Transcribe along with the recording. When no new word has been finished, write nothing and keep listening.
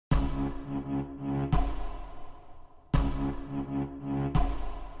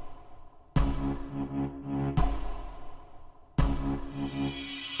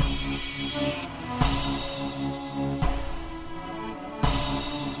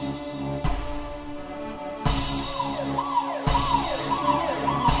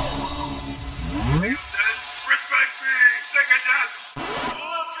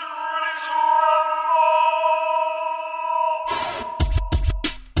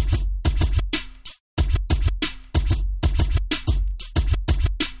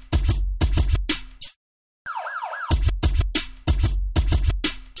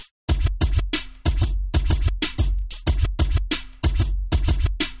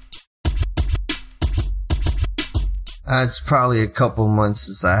It's probably a couple months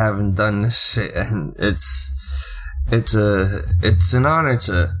since I haven't done this shit, and it's an honor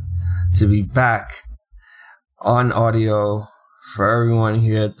to be back on audio for everyone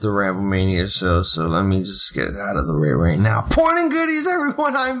here at the Ramblemania show. So let me just get it out of the way right now. Porn and goodies,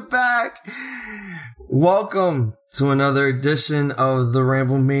 everyone, I'm back. Welcome to another edition of the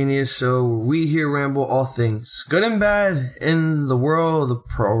Ramblemania show, where we here ramble all things good and bad in the world of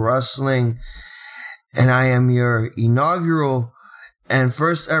pro wrestling. And I am your inaugural and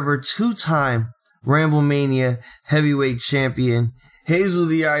first ever two-time Ramblemania heavyweight champion, Hazel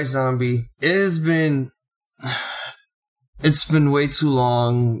the Eye Zombie. It's been way too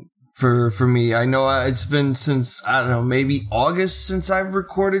long for me. I know it's been since, I don't know, maybe August since I've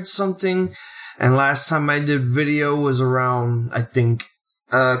recorded something. And last time I did video was around, I think,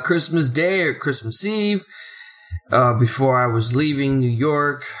 Christmas Day or Christmas Eve, before I was leaving New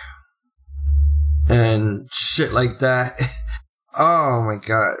York. And shit like that. Oh my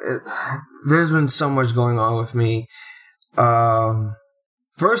god. There's been so much going on with me.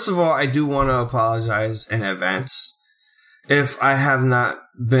 First of all, I do want to apologize in advance if I have not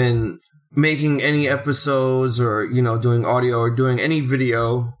been making any episodes or, doing audio or doing any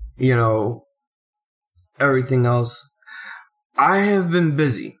video, everything else. I have been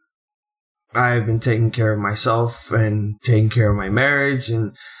busy. I have been taking care of myself and taking care of my marriage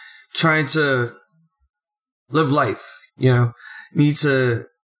and trying to live life, needed to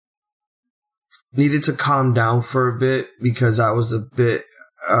calm down for a bit because I was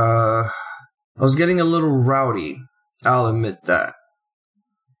I was getting a little rowdy. I'll admit that.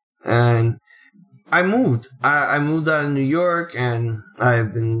 And I moved. I moved out of New York, and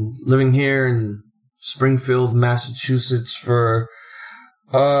I've been living here in Springfield, Massachusetts for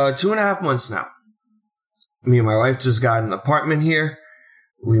 2.5 months now. Me and my wife just got an apartment here.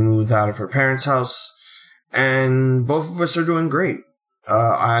 We moved out of her parents' house. And both of us are doing great.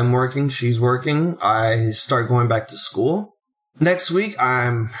 I'm working, she's working. I start going back to school next week.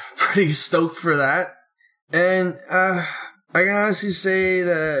 I'm pretty stoked for that. And I can honestly say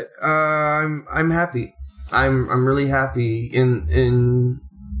that I'm happy. I'm really happy in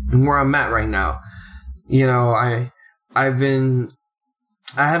where I'm at right now. I haven't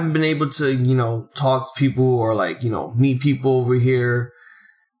been able to, talk to people or meet people over here.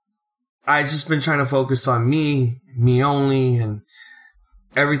 I just been trying to focus on me only, and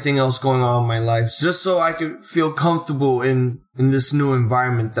everything else going on in my life, just so I could feel comfortable in this new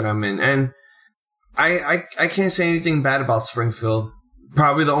environment that I'm in. And I can't say anything bad about Springfield.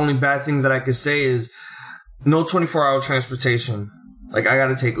 Probably the only bad thing that I could say is no 24-hour transportation. I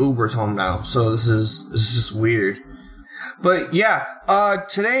gotta take Ubers home now, so this is just weird. But yeah,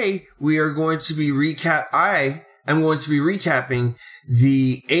 today we are going to be I'm going to be recapping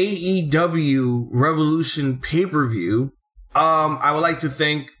the AEW Revolution pay-per-view. I would like to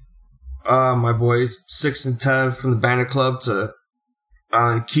thank my boys 6 and 10 from the Banner Club to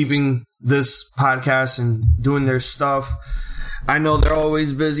keeping this podcast and doing their stuff. I know they're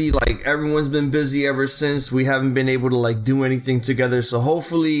always busy. Everyone's been busy ever since. We haven't been able to do anything together. So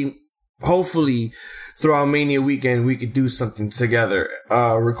hopefully throughout Mania weekend we could do something together,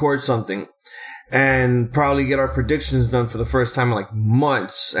 record something. And probably get our predictions done for the first time in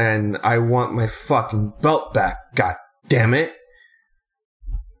months. And I want my fucking belt back. God damn it.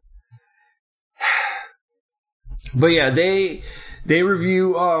 But yeah, they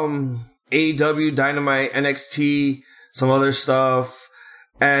review AEW, Dynamite, NXT, some other stuff.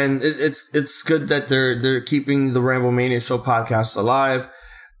 And it's good that they're keeping the Ramblemania Show podcast alive.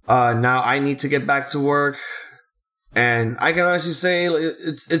 Now I need to get back to work. And I can honestly say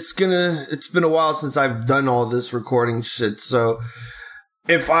it's been a while since I've done all this recording shit. So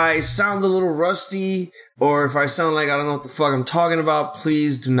if I sound a little rusty or if I sound like I don't know what the fuck I'm talking about,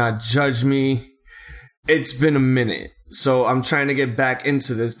 please do not judge me. It's been a minute. So I'm trying to get back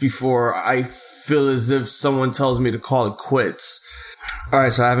into this before I feel as if someone tells me to call it quits.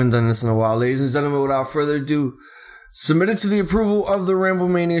 Alright, so I haven't done this in a while. Ladies and gentlemen, without further ado, submitted to the approval of the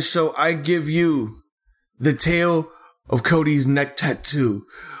Ramblemania Show, I give you the tale of Cody's neck tattoo.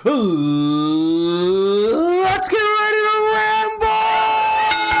 Let's get ready to ramble!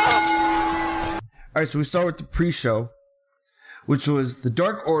 Alright, so we start with the pre-show, which was the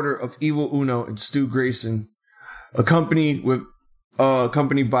Dark Order of Evil Uno and Stu Grayson, accompanied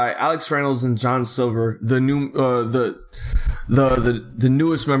by Alex Reynolds and John Silver, the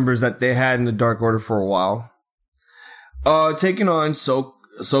newest members that they had in the Dark Order for a while. Taking on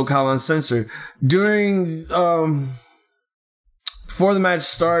SoCal Uncensored. Before the match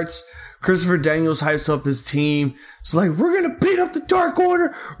starts, Christopher Daniels hypes up his team. It's like, we're going to beat up the Dark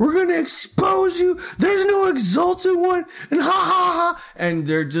Order. We're going to expose you. There's no Exalted One. And ha ha ha. And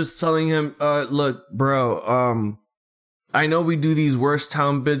they're just telling him, look, bro, I know we do these worst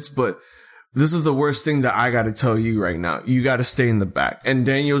town bits, but this is the worst thing that I got to tell you right now. You got to stay in the back. And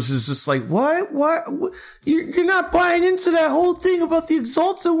Daniels is just like, what? You're not buying into that whole thing about the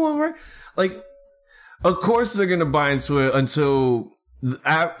Exalted One, right? Like, of course they're going to buy into it until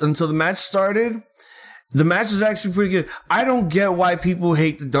the match started. The match is actually pretty good. I don't get why people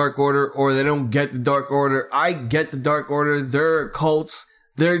hate the Dark Order or they don't get the Dark Order. I get the Dark Order. They're cults.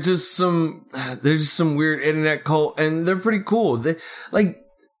 They're just some weird internet cult, and they're pretty cool.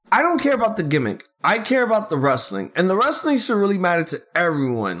 I don't care about the gimmick. I care about the wrestling, and the wrestling should really matter to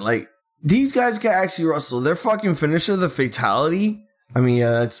everyone. Like, these guys can actually wrestle. Their fucking finisher, the Fatality. I mean,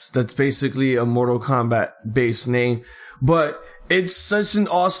 yeah, that's basically a Mortal Kombat based name, but it's such an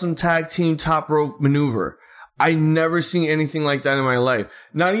awesome tag team top rope maneuver. I never seen anything like that in my life.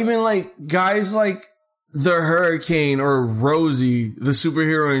 Not even like guys like the Hurricane or Rosie, the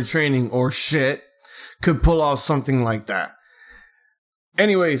superhero in training or shit, could pull off something like that.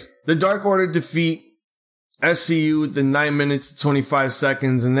 Anyways, the Dark Order defeat SCU within 9 minutes, 25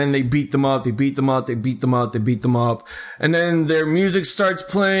 seconds, and then they beat them up, and then their music starts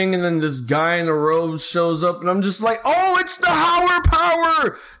playing, and then this guy in a robe shows up, and I'm just like, oh, it's the Howard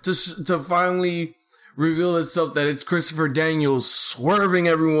Power! To finally reveal itself that it's Christopher Daniels swerving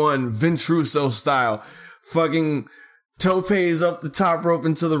everyone, Vince Russo style. Fucking topes up the top rope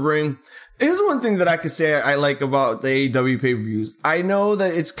into the ring. Here's one thing that I could say I like about the AEW pay-per-views. I know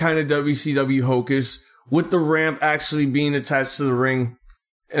that it's kind of WCW hocus, with the ramp actually being attached to the ring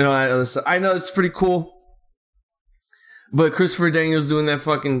and all that other stuff. I know it's pretty cool. But Christopher Daniels doing that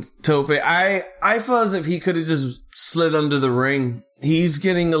fucking tope, I felt as if he could have just slid under the ring. He's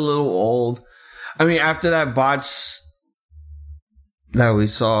getting a little old. I mean, after that botch that we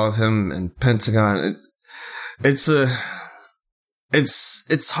saw of him and Pentagon, it's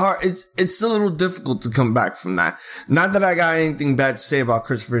hard. It's a little difficult to come back from that. Not that I got anything bad to say about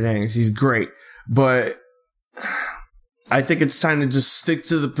Christopher Daniels. He's great. But I think it's time to just stick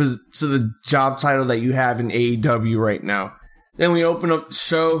to the job title that you have in AEW right now. Then we open up the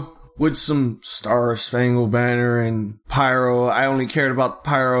show with some Star Spangled Banner and Pyro. I only cared about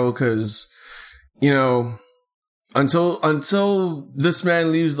Pyro because, you know, until this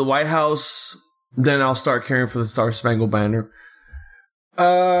man leaves the White House, then I'll start caring for the Star Spangled Banner.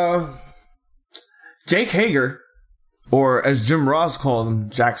 Jake Hager, or as Jim Ross called him,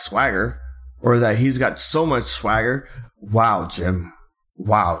 Jack Swagger, or that he's got so much swagger. Wow, Jim.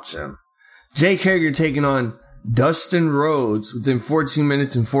 Jake Hager taking on Dustin Rhodes within 14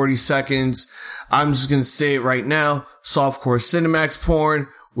 minutes and 40 seconds. I'm just going to say it right now. Softcore Cinemax porn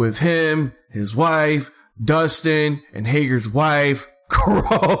with him, his wife, Dustin, and Hager's wife.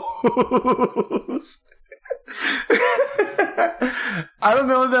 Gross. I don't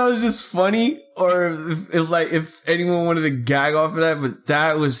know if that was just funny or if anyone wanted to gag off of that, but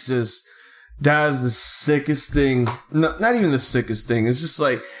that was the sickest thing. No, not even the sickest thing. It's just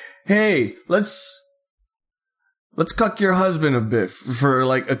like, hey, let's cuck your husband a bit for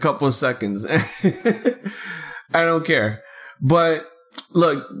like a couple of seconds. I don't care. But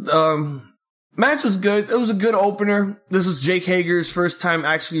look, match was good. It was a good opener. This is Jake Hager's first time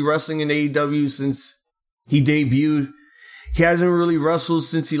actually wrestling in AEW since he debuted. He hasn't really wrestled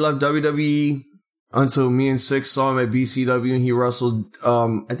since he left WWE until me and Six saw him at BCW, and he wrestled,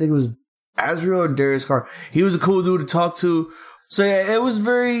 I think it was Azrael or Darius Carr. He was a cool dude to talk to. So yeah, it was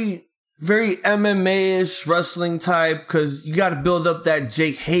very, very MMA-ish wrestling type, because you got to build up that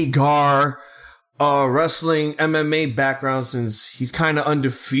Jake Hager wrestling MMA background, since he's kind of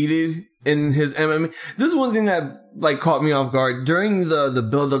undefeated in his MMA. This is one thing that like caught me off guard during the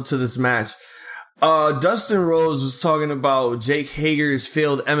build up to this match. Dustin Rhodes was talking about Jake Hager's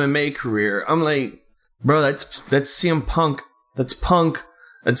failed MMA career. I'm like, bro, that's CM Punk. That's Punk.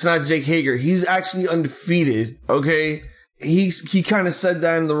 That's not Jake Hager. He's actually undefeated. Okay. He kind of said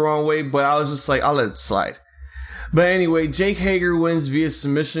that in the wrong way, but I was just like, I'll let it slide. But anyway, Jake Hager wins via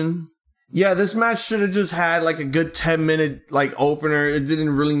submission. Yeah, this match should have just had like a good 10-minute like opener. It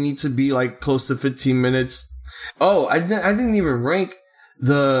didn't really need to be like close to 15 minutes. Oh, I didn't even rank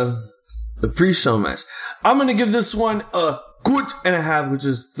the pre-show match. I'm going to give this one a good and a half, which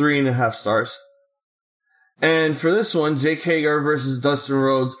is 3.5 stars. And for this one, Jake Hager versus Dustin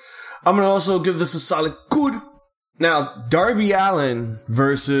Rhodes, I'm going to also give this a solid good. Now, Darby Allin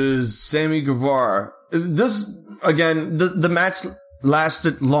versus Sammy Guevara. This, again, the match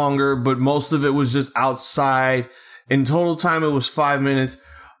lasted longer, but most of it was just outside. In total time, it was 5 minutes.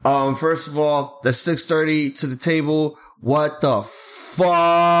 First of all, the 6:30 to the table. What the fuck?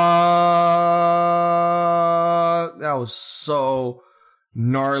 That was so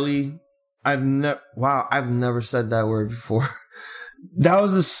gnarly. I've never said that word before. That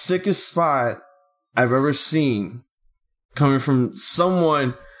was the sickest spot I've ever seen coming from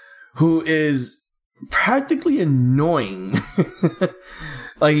someone who is practically annoying.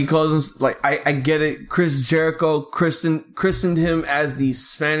 Like he calls him, like, I get it. Chris Jericho christened him as the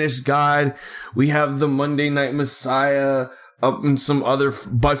Spanish God. We have the Monday Night Messiah up in some other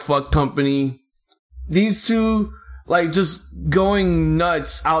buttfuck company. These two, like, just going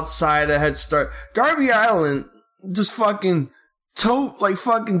nuts outside a head start. Darby Allin just fucking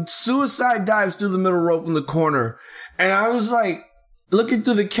fucking suicide dives through the middle rope in the corner. And I was like, looking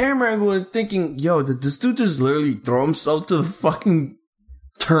through the camera angle and thinking, yo, did this dude just literally throw himself to the fucking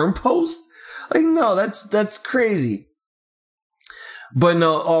turn post? Like, no, that's crazy. But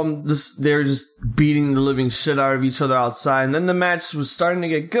no, they're just beating the living shit out of each other outside. And then the match was starting to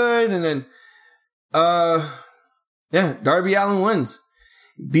get good. And then, Darby Allin wins.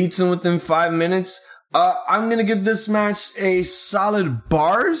 Beats him within 5 minutes. I'm going to give this match a solid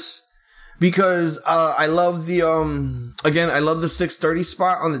bars because, I love the 6:30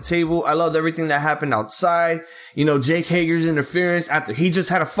 spot on the table. I loved everything that happened outside. You know, Jake Hager's interference after he just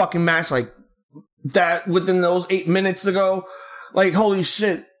had a fucking match like that within those 8 minutes ago. Like, holy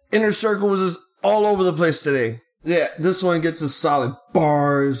shit. Inner Circle was just all over the place today. Yeah, this one gets a solid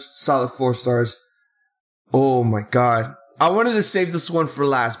bars, solid 4 stars. Oh my God. I wanted to save this one for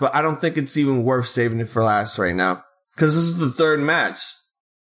last, but I don't think it's even worth saving it for last right now. Because this is the third match.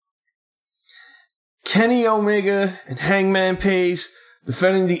 Kenny Omega and Hangman Page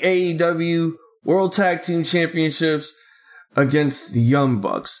defending the AEW World Tag Team Championships against the Young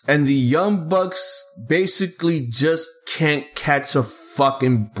Bucks. And the Young Bucks basically just can't catch a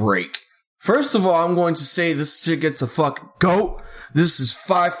fucking break. First of all, I'm going to say this shit gets a fucking GOAT. This is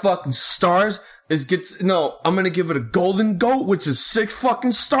 5 fucking stars. I'm gonna give it a golden GOAT, which is 6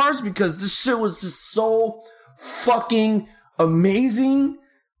 fucking stars because this shit was just so fucking amazing.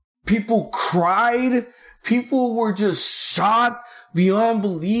 People cried. People were just shocked beyond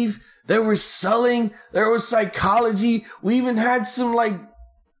belief. They were selling. There was psychology. We even had some like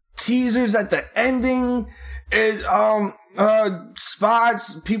teasers at the ending.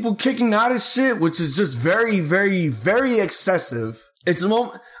 Spots, people kicking out of shit, which is just very, very, very excessive. It's a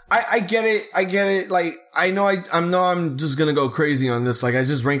moment. I get it. Like, I'm just gonna go crazy on this. Like, I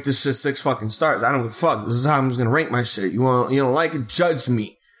just ranked this shit 6 fucking stars. I don't give a fuck. This is how I'm just gonna rank my shit. You don't like it? Judge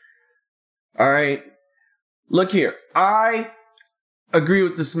me. Alright? Look here. I agree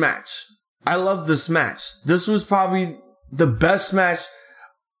with this match. I love this match. This was probably the best match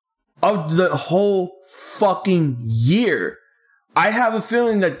of the whole fucking year. I have a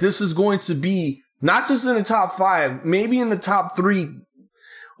feeling that this is going to be not just in the top 5, maybe in the top 3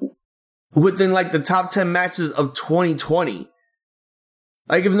 within like the top 10 matches of 2020.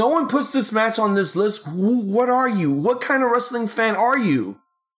 Like, if no one puts this match on this list, what are you? What kind of wrestling fan are you?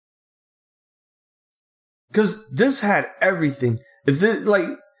 Because this had everything. If it, like,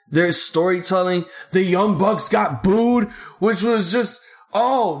 there's storytelling, the Young Bucks got booed, which was just,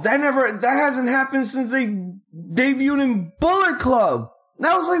 that hasn't happened since they debuted in Bullet Club.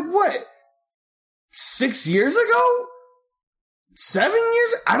 That was like, what? 6 years ago? 7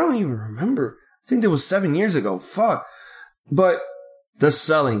 years? I don't even remember. I think it was 7 years ago. Fuck. But the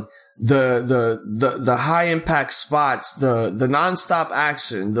selling, the high impact spots, the nonstop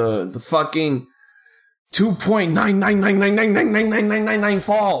action, the fucking 2.99999999999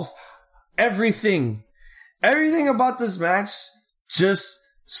 falls. Everything about this match just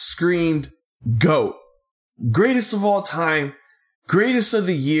screamed GOAT. Greatest of all time. Greatest of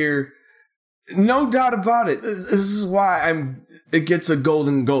the year. No doubt about it. This is why it gets a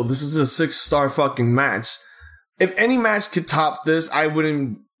golden GOAT. This is a 6-star fucking match. If any match could top this, I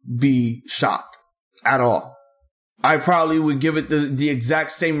wouldn't be shocked at all. I probably would give it the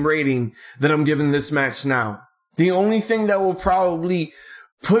exact same rating that I'm giving this match now. The only thing that will probably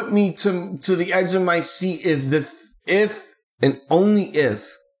put me to the edge of my seat if and only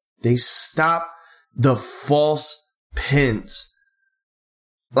if they stop the false pins.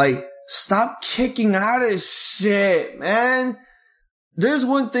 Like, stop kicking out of shit, man. There's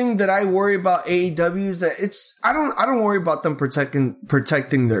one thing that I worry about AEW is that I don't worry about them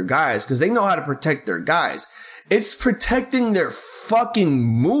protecting their guys because they know how to protect their guys. It's protecting their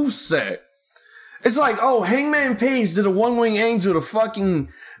fucking moveset. It's like, Hangman Page did a one-wing angel to fucking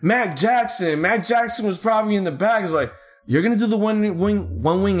Matt Jackson. Matt Jackson was probably in the back. It's like, you're gonna do the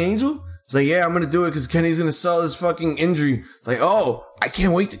one-wing angel? It's like, yeah, I'm going to do it because Kenny's going to sell his fucking injury. It's like, oh, I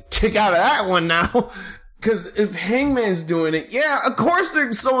can't wait to kick out of that one now. Because if Hangman's doing it, yeah, of course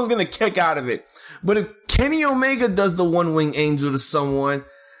someone's going to kick out of it. But if Kenny Omega does the one-wing angel to someone,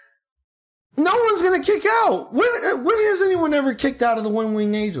 no one's going to kick out. When has anyone ever kicked out of the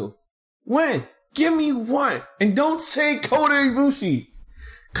one-wing angel? When? Give me one. And don't say Kota Ibushi.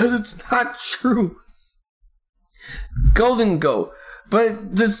 Because it's not true. Golden Go.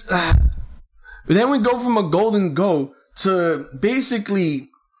 But this... then we go from a Golden Go to basically...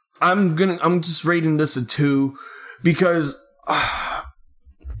 I'm just rating this a 2 because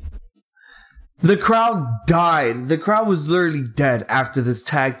the crowd died. The crowd was literally dead after this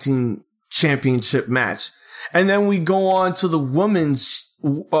tag team championship match. And then we go on to the women's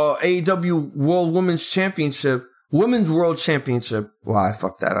AEW World Women's Championship, Women's World Championship. Wow, I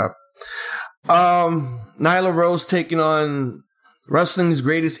fucked that up. Nyla Rose taking on wrestling's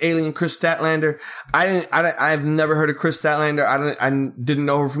greatest alien, Chris Statlander. I've never heard of Chris Statlander. I didn't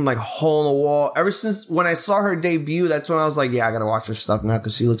know her from like a hole in the wall. Ever since when I saw her debut, that's when I was like, yeah, I gotta watch her stuff now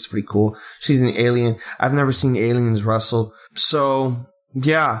because she looks pretty cool. She's an alien. I've never seen aliens wrestle. So,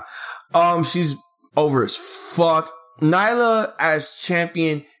 yeah. She's over as fuck. Nyla as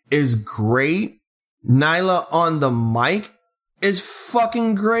champion is great. Nyla on the mic is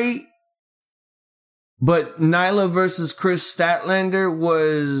fucking great. But Nyla versus Chris Statlander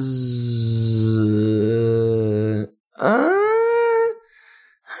was,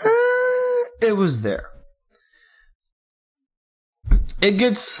 it was there. It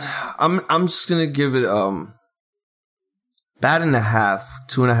gets, I'm just gonna give it, bad and a half,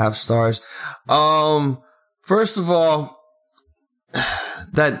 2.5 stars. First of all,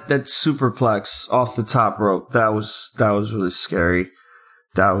 that superplex off the top rope, that was really scary.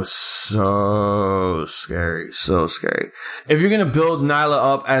 That was so scary, so scary. If you're going to build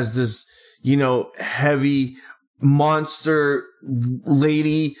Nyla up as this, heavy monster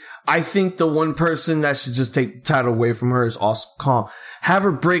lady, I think the one person that should just take the title away from her is Awesome Kong. Have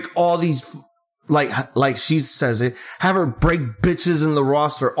her break all these, like she says it, have her break bitches in the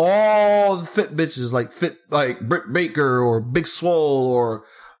roster, all the fit bitches, like Britt Baker or Big Swole or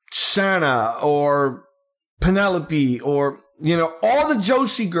Shanna or Penelope or, all the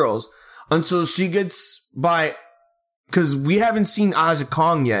Joshi girls until she gets by, cause we haven't seen Aja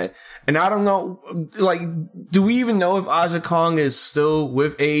Kong yet. And I don't know, do we even know if Aja Kong is still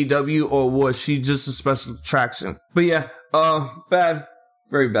with AEW or was she just a special attraction? But yeah, bad.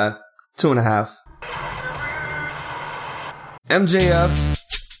 Very bad. 2.5. MJF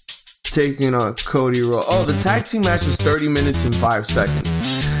taking on Cody Rhodes. Oh, the tag team match was 30 minutes and 5 seconds.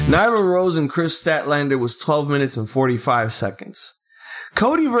 Nyla Rose and Chris Statlander was 12 minutes and 45 seconds.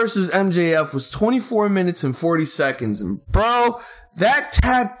 Cody versus MJF was 24 minutes and 40 seconds. And bro, that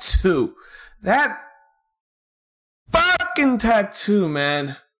fucking tattoo,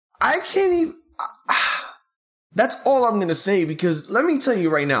 man. I can't even... That's all I'm going to say because let me tell you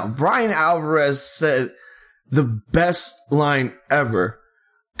right now, Brian Alvarez said the best line ever.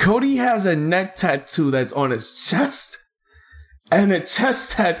 Cody has a neck tattoo that's on his chest and a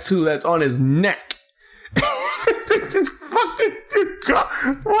chest tattoo that's on his neck.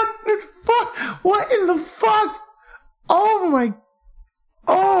 What in the fuck?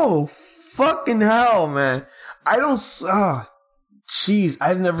 Oh, fucking hell, man. Jeez,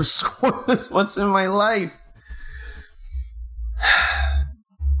 I've never sworn this much in my life.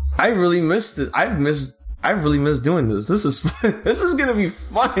 I really missed this. I really miss doing this. This is fun. This is gonna be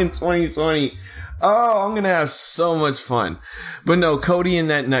fun in 2020. Oh, I'm gonna have so much fun. But no, Cody and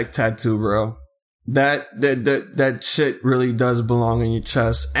that neck tattoo, bro. That shit really does belong in your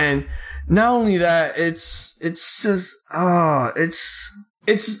chest. And not only that, it's just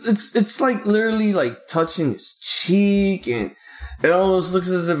it's like literally like touching his cheek, and it almost looks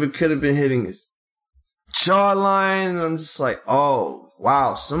as if it could have been hitting his jawline. And I'm just like, oh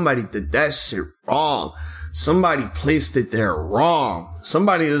wow, somebody did that shit wrong. Somebody placed it there wrong.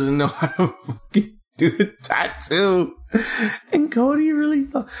 Somebody doesn't know how to fucking do a tattoo. And Cody really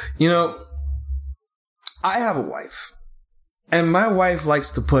thought, I have a wife. And my wife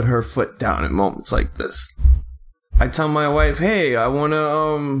likes to put her foot down at moments like this. I tell my wife, hey, I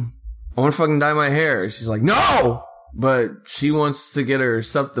wanna fucking dye my hair. She's like, no! But she wants to get her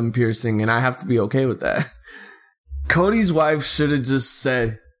septum piercing and I have to be okay with that. Cody's wife should have just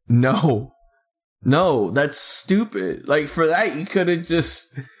said, no, that's stupid. Like, for that, you could have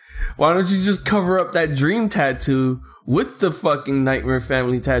just, why don't you just cover up that Dream tattoo with the fucking Nightmare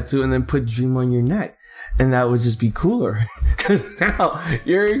Family tattoo and then put Dream on your neck? And that would just be cooler. Cause now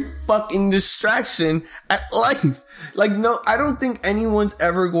you're a fucking distraction at life. Like, no, I don't think anyone's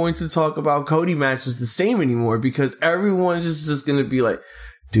ever going to talk about Cody matches the same anymore because everyone's just going to be like,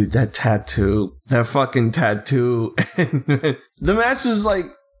 dude, that fucking tattoo. And the match was like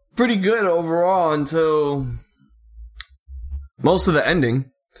pretty good overall until most of the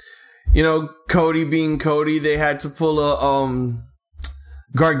ending. You know, Cody being Cody, they had to pull a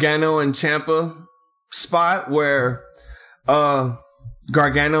Gargano and Ciampa spot where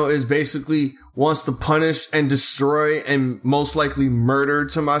Gargano is basically wants to punish and destroy and most likely murder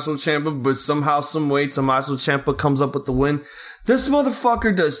Tommaso Ciampa, but somehow, some way, Tommaso Ciampa comes up with the win. This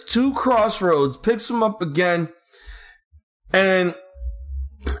motherfucker does 2 crossroads, picks him up again, and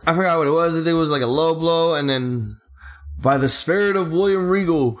I forgot what it was. I think it was like a low blow, and then by the spirit of William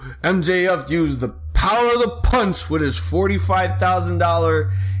Regal, MJF used the power of the punch with his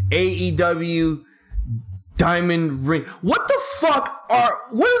 $45,000 AEW diamond ring. What the fuck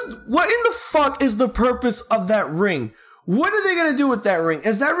what in the fuck is the purpose of that ring? What are they gonna do with that ring?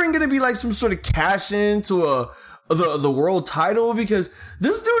 Is that ring gonna be like some sort of cash in to the world title? Because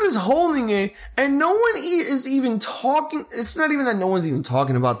this dude is holding it and no one is even talking. It's not even that no one's even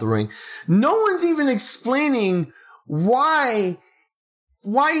talking about the ring. No one's even explaining why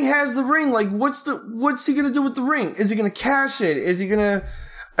he has the ring. Like, what's he gonna do with the ring? Is he gonna cash it? Is he gonna,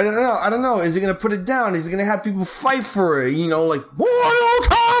 I don't know. Is he gonna put it down? Is he gonna have people fight for it? You know, like, Mortal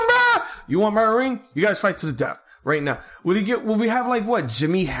Kombat! You want my ring? You guys fight to the death right now. Will we have like what?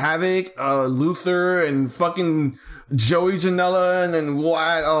 Jimmy Havoc, Luther, and fucking Joey Janela, and then we'll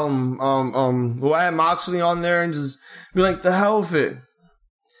add Moxley on there and just be like, the hell with it.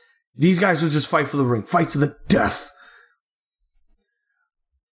 These guys will just fight for the ring. Fight to the death.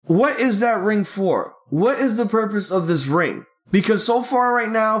 What is that ring for? What is the purpose of this ring? Because so far right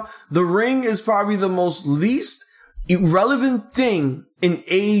now, the ring is probably the most least irrelevant thing in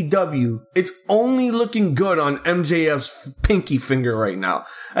AEW. It's only looking good on MJF's pinky finger right now.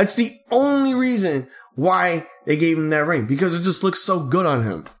 That's the only reason why they gave him that ring. Because it just looks so good on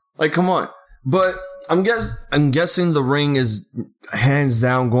him. Like, come on. But I'm guessing the ring is hands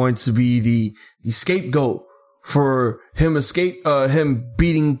down going to be the scapegoat for him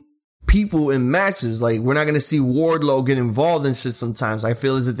beating people in matches. Like, we're not going to see Wardlow get involved in shit sometimes. I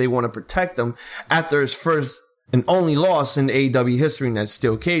feel as if they want to protect him after his first and only loss in AEW history in that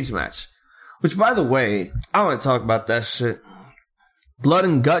steel cage match. Which, by the way, I want to talk about that shit. Blood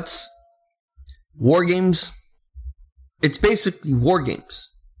and Guts, War Games. It's basically War Games.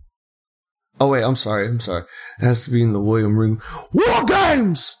 Oh wait, I'm sorry. It has to be in the William Regal. War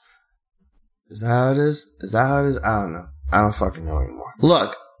Games! Is that how it is? I don't know. I don't fucking know anymore.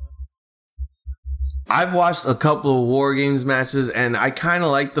 Look, I've watched a couple of War Games matches, and I kind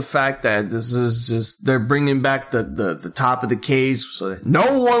of like the fact that this is just, they're bringing back the top of the cage so that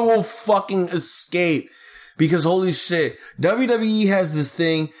no one will fucking escape. Because holy shit, WWE has this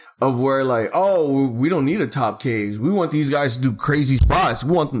thing of where like, oh, we don't need a top cage. We want these guys to do crazy spots.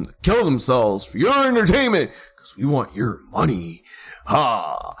 We want them to kill themselves for your entertainment because we want your money.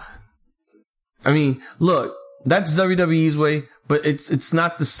 I mean, look, that's WWE's way, but it's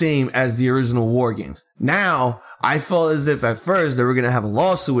not the same as the original War Games. Now, I felt as if at first they were going to have a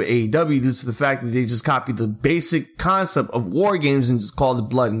lawsuit with AEW due to the fact that they just copied the basic concept of War Games and just called it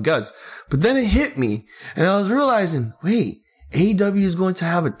Blood and Guts. But then it hit me and I was realizing, wait, AEW is going to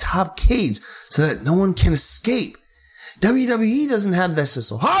have a top cage so that no one can escape. WWE doesn't have that shit,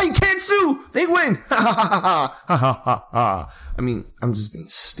 so you can't sue! They win! Ha ha ha ha. I mean, I'm just being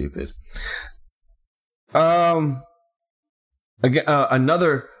stupid. Again,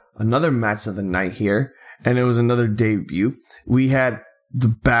 another match of the night here, and it was another debut. We had the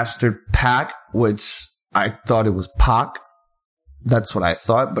Bastard Pac, which I thought it was Pac. That's what I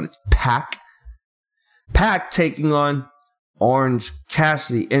thought, but it's Pac. Pac taking on Orange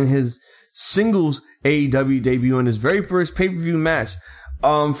Cassidy in his singles AEW debut in his very first pay-per-view match.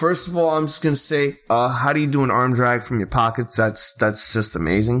 First of all, I'm just gonna say, how do you do an arm drag from your pockets? That's just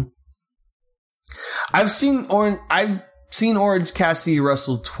amazing. I've seen Orange Cassidy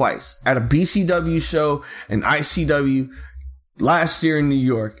wrestle twice at a BCW show and ICW last year in New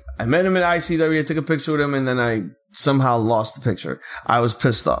York. I met him at ICW. I took a picture with him and then I somehow lost the picture. I was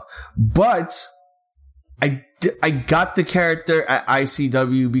pissed off, but I got the character at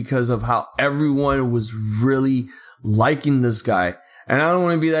ICW because of how everyone was really liking this guy. And I don't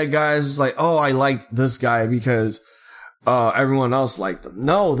want to be that guy who's like, oh, I liked this guy because everyone else liked him.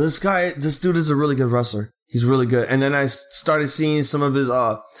 No, this dude is a really good wrestler. He's really good. And then I started seeing some of his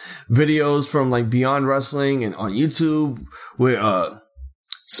videos from like Beyond Wrestling and on YouTube with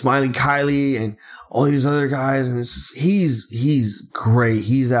Smiley Kylie and all these other guys, and it's just, he's great.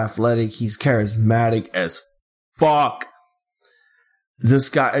 He's athletic. He's charismatic as fuck. This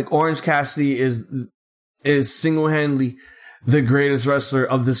guy, like, Orange Cassidy is single-handedly the greatest wrestler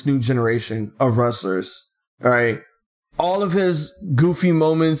of this new generation of wrestlers. All right. All of his goofy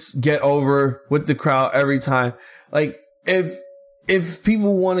moments get over with the crowd every time. Like, if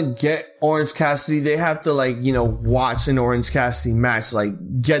people want to get Orange Cassidy, they have to, like, you know, watch an Orange Cassidy match, like,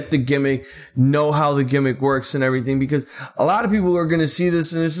 get the gimmick, know how the gimmick works and everything, because a lot of people are going to see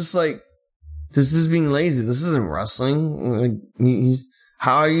this and it's just like, this is being lazy. This isn't wrestling. Like,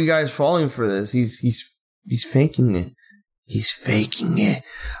 how are you guys falling for this? He's faking it. He's faking it.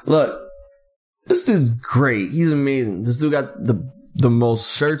 Look, this dude's great. He's amazing. This dude got the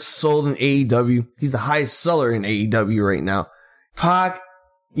most shirts sold in AEW. He's the highest seller in AEW right now. Pac,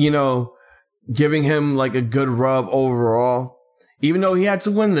 you know, giving him like a good rub overall. Even though he had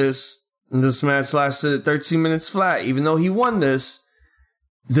to win this, and this match lasted 13 minutes flat, even though he won this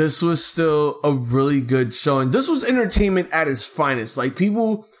was still a really good showing. This was entertainment at its finest. Like,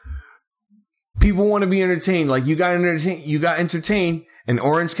 people want to be entertained. Like, you got entertained, and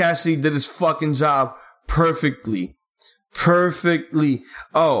Orange Cassidy did his fucking job perfectly.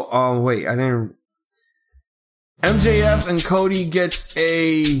 Oh, wait, I didn't. MJF and Cody gets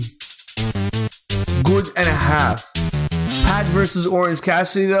a good and a half. Pac versus Orange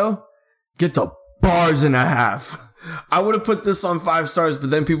Cassidy, though, get the bars and a half. I would have put this on 5 stars,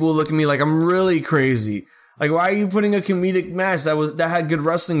 but then people will look at me like I'm really crazy. Like, why are you putting a comedic match that had good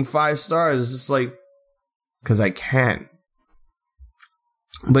wrestling 5 stars? It's just like, cause I can.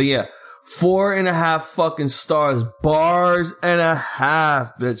 But yeah, 4.5 fucking stars, bars and a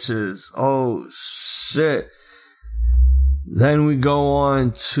half, bitches. Oh shit. Then we go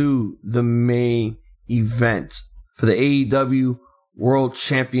on to the main event for the AEW World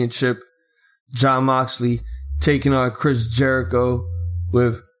Championship. Jon Moxley taking on Chris Jericho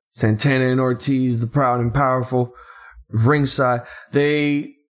with Santana and Ortiz, the proud and powerful, ringside.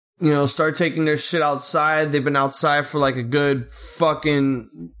 They, you know, start taking their shit outside. They've been outside for like a good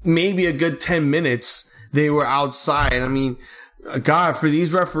maybe a good 10 minutes. They were outside. I mean, God, for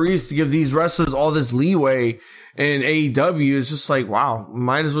these referees to give these wrestlers all this leeway in AEW is just like, wow,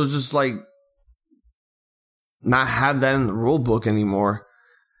 might as well just like not have that in the rule book anymore.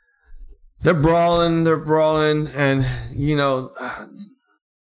 They're brawling, and, you know,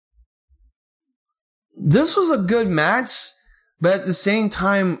 this was a good match, but at the same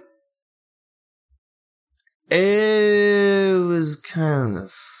time, it was kind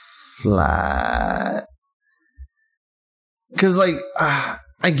of flat. Cause like,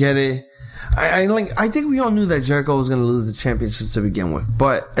 I get it. I think we all knew that Jericho was going to lose the championship to begin with,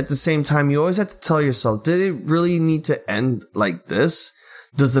 but at the same time, you always have to tell yourself, did it really need to end like this?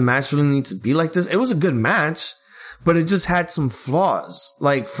 Does the match really need to be like this? It was a good match, but it just had some flaws.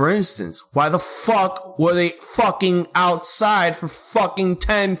 Like, for instance, why the fuck were they fucking outside for fucking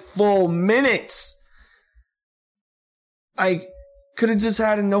 10 full minutes? I could have just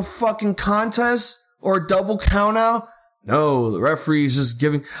had a no fucking contest or a double count out. No, the referee is just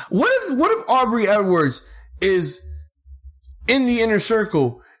giving. What if Aubrey Edwards is in the inner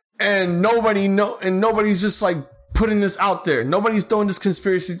circle and nobody's just like putting this out there. Nobody's throwing this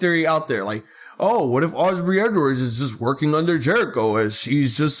conspiracy theory out there. Like, oh, what if Aubrey Edwards is just working under Jericho as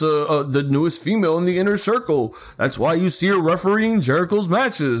she's just the newest female in the inner circle? That's why you see her refereeing Jericho's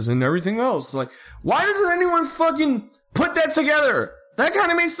matches and everything else. Like, why doesn't anyone fucking put that together? That kind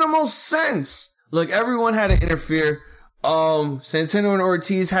of makes the most sense. Look, everyone had to interfere. Santana and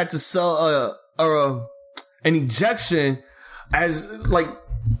Ortiz had to sell an ejection as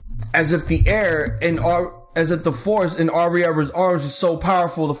if the air as if the force in Aubrey Edwards' arms is so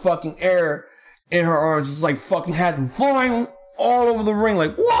powerful, the fucking air in her arms just like fucking had them flying all over the ring.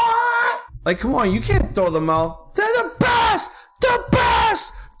 Like, what? Like, come on, you can't throw them out. They're the best! The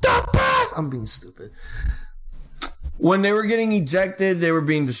best! The best! I'm being stupid. When they were getting ejected, they were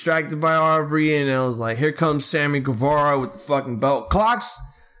being distracted by Aubrey, and it was like, here comes Sammy Guevara with the fucking belt. Clocks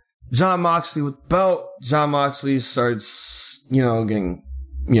Jon Moxley with the belt. Jon Moxley starts, getting,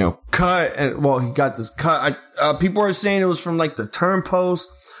 cut. And, well, he got this cut. People are saying it was from like the turn post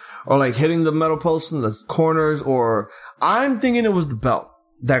or like hitting the metal post in the corners, or I'm thinking it was the belt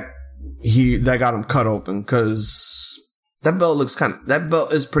that got him cut open, because that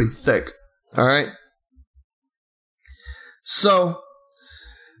belt is pretty thick. All right. So,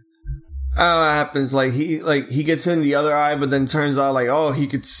 I don't know what happens. He gets in the other eye, but then turns out like, oh, he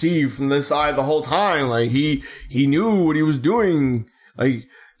could see from this eye the whole time. Like, he knew what he was doing. Like,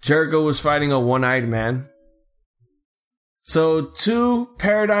 Jericho was fighting a one-eyed man. So 2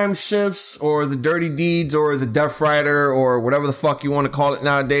 paradigm shifts, or the Dirty Deeds, or the Death Rider, or whatever the fuck you want to call it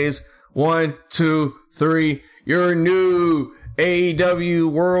nowadays. 1, 2, 3. Your new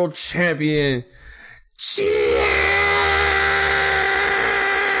AEW World Champion.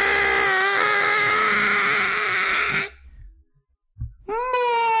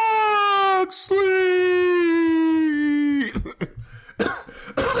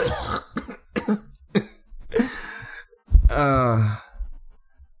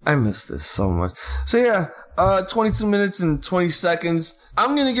 I miss this so much. So yeah, 22 minutes and 20 seconds.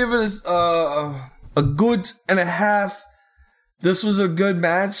 I'm gonna give it a good and a half. This was a good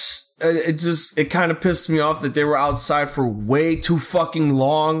match. It kind of pissed me off that they were outside for way too fucking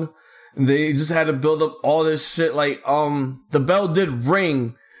long. They just had to build up all this shit. Like, the bell did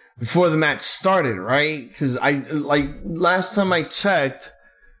ring before the match started, right? Cause last time I checked,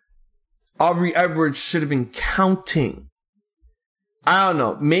 Aubrey Edwards should have been counting. I don't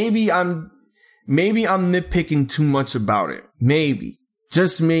know. Maybe I'm nitpicking too much about it. Maybe.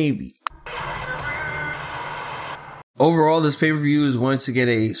 Just maybe. Overall, this pay-per-view is going to get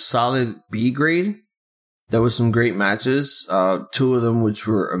a solid B grade. There was some great matches. 2 of them which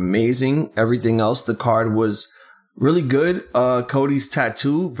were amazing. Everything else, the card was really good. Cody's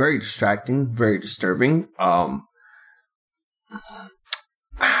tattoo, very distracting, very disturbing. You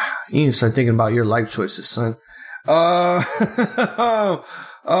need to start thinking about your life choices, son. Oh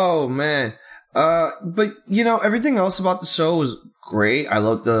man. But you know, everything else about the show was great. I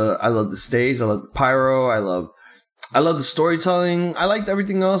love the stage. I love the pyro. I love the storytelling. I liked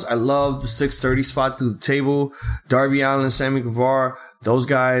everything else. I love the 6:30 spot through the table. Darby Allin and Sammy Guevara. Those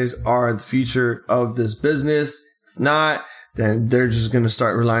guys are the future of this business. If not, then they're just going to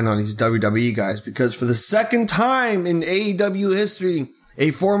start relying on these WWE guys, because for the second time in AEW history,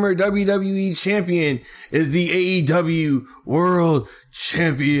 a former WWE champion is the AEW World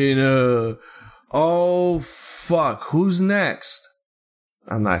Champion. Oh, fuck. Who's next?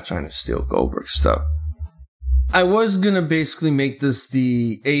 I'm not trying to steal Goldberg's stuff. I was going to basically make this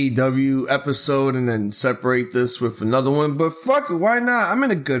the AEW episode and then separate this with another one, but fuck it, why not? I'm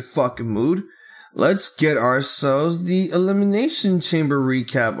in a good fucking mood. Let's get ourselves the Elimination Chamber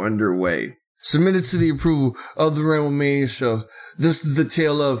recap underway. Submitted to the approval of the Ramblemania show. This is the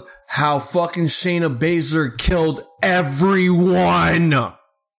tale of how fucking Shayna Baszler killed everyone.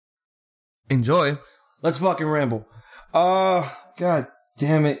 Enjoy. Let's fucking ramble. God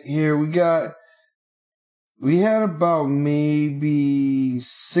damn it. Here we had about maybe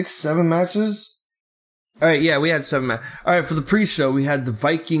 6-7 matches. All right, yeah, we had 7 matches. All right, for the pre-show, we had the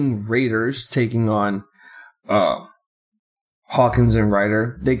Viking Raiders taking on Hawkins and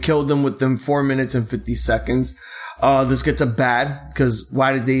Ryder. They killed them within 4 minutes and 50 seconds. This gets a bad, because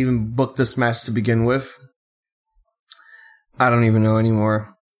why did they even book this match to begin with? I don't even know anymore.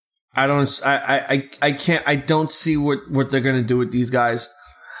 I don't see what they're gonna do with these guys.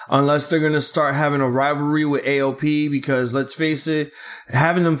 Unless they're going to start having a rivalry with AOP, because let's face it,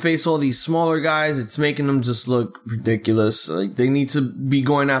 having them face all these smaller guys, it's making them just look ridiculous. Like, they need to be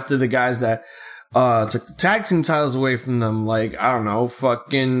going after the guys that took the tag team titles away from them. Like, I don't know,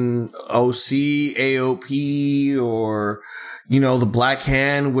 fucking OC, AOP, or, you know, the Black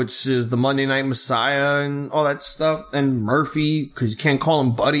Hand, which is the Monday Night Messiah and all that stuff. And Murphy, because you can't call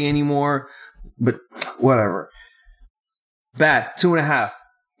him Buddy anymore. But whatever. Bad. 2.5.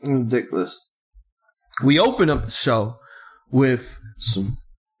 Ridiculous. We open up the show with some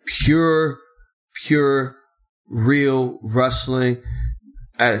pure, real wrestling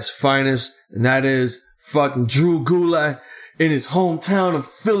at its finest, and that is fucking Drew Gulak in his hometown of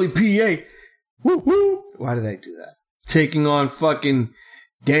Philly, PA. Woo woo! Why did I do that? Taking on fucking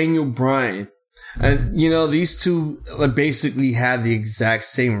Daniel Bryan. And, you know, these two basically had the exact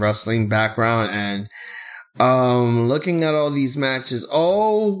same wrestling background, and looking at all these matches,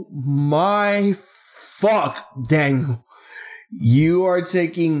 oh my fuck, Daniel. You are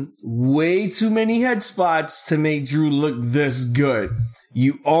taking way too many head spots to make Drew look this good.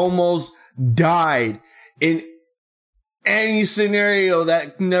 You almost died in any scenario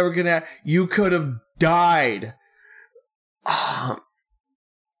that never could happen. You could have died.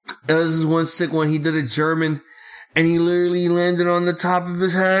 This is one sick one. He did a German and he literally landed on the top of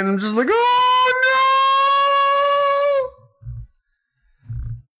his head. I'm just like, oh no!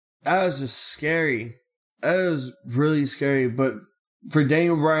 That was just scary. That was really scary. But for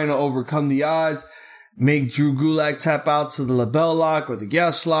Daniel Bryan to overcome the odds, make Drew Gulak tap out to the LeBell lock or the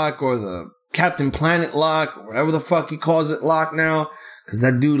Guest lock or the Captain Planet lock or whatever the fuck he calls it lock now. Because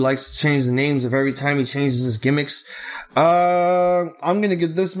that dude likes to change the names of every time he changes his gimmicks. I'm going to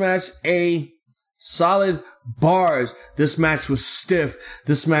give this match a solid bars. This match was stiff.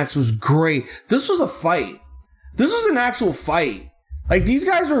 This match was great. This was a fight. This was an actual fight. Like, these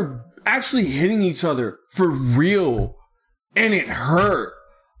guys were actually hitting each other for real. And it hurt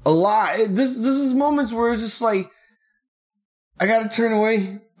a lot. This is moments where it's just like, I gotta turn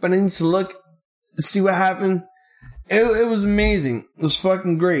away, but I need to look to see what happened. It was amazing. It was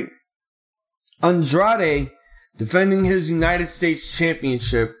fucking great. Andrade defending his United States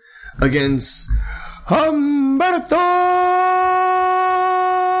Championship against Humberto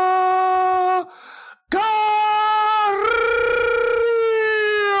Carrillo.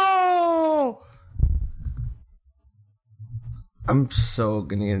 I'm so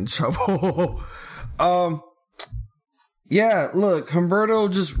gonna get in trouble. Yeah, look, Humberto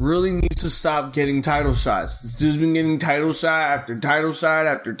just really needs to stop getting title shots. This dude's been getting title shot after title shot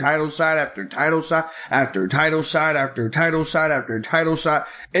after title shot after title shot after title shot after title shot after title shot.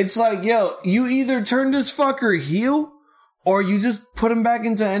 It's like, yo, you either turn this fucker heel or you just put him back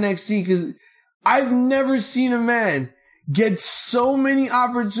into NXT, because I've never seen a man get so many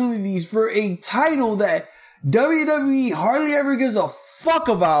opportunities for a title that WWE hardly ever gives a fuck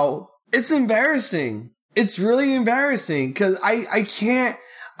about. It's embarrassing. It's really embarrassing, because I can't,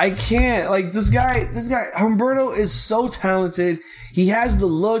 like, this guy, Humberto is so talented. He has the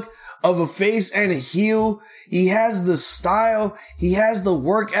look of a face and a heel. He has the style. He has the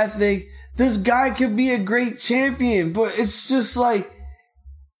work ethic. This guy could be a great champion, but it's just like,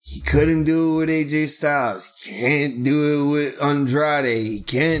 he couldn't do it with AJ Styles. He can't do it with Andrade. He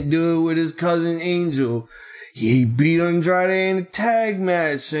can't do it with his cousin Angel. He beat Andrade in a tag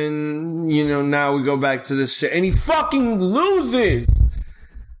match, and, you know, now we go back to this shit, and he fucking loses!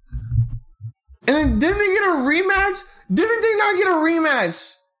 And then, didn't they get a rematch? Didn't they not get a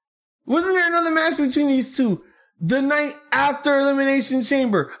rematch? Wasn't there another match between these two? The night after Elimination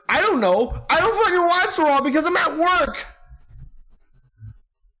Chamber? I don't know. I don't fucking watch Raw because I'm at work!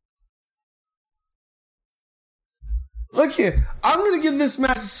 Look here, I'm gonna give this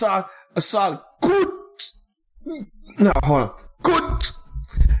match a solid good. No, hold on. Good.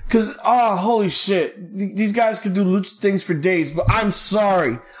 Cause, holy shit. These guys could do lucha things for days, but I'm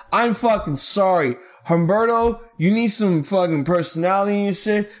sorry. I'm fucking sorry. Humberto, you need some fucking personality in your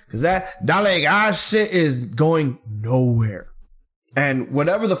shit, cause that Dalega shit is going nowhere. And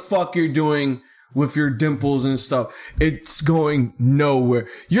whatever the fuck you're doing with your dimples and stuff, it's going nowhere.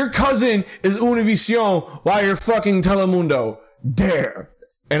 Your cousin is Univision while you're fucking Telemundo. There.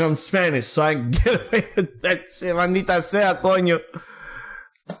 And I'm Spanish, so I can get away with that shit. Maldita sea, coño.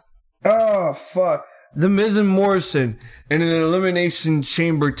 Oh, fuck. The Miz and Morrison in an Elimination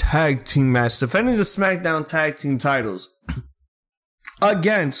Chamber tag team match, defending the SmackDown tag team titles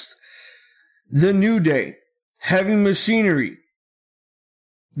against The New Day, Heavy Machinery,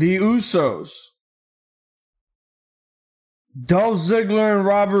 The Usos, Dolph Ziggler and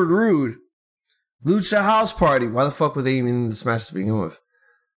Robert Roode, Lucha House Party. Why the fuck were they even in this match to begin with?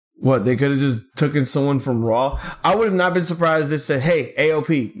 What, they could have just taken someone from Raw? I would have not been surprised if they said, hey,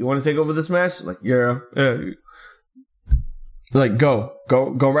 AOP, you want to take over this match? Like, yeah. Like, go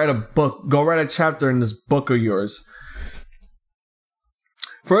write a book. Go write a chapter in this book of yours.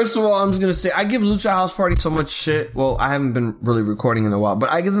 First of all, I'm just going to say, I give Lucha House Party so much shit. Well, I haven't been really recording in a while,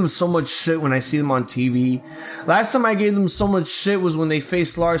 but I give them so much shit when I see them on TV. Last time I gave them so much shit was when they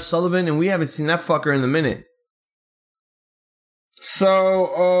faced Lars Sullivan, and we haven't seen that fucker in a minute.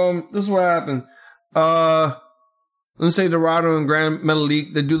 So, this is what happened. Let's say Dorado and Grand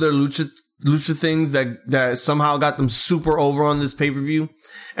Metalik, they do their lucha things that somehow got them super over on this pay-per-view.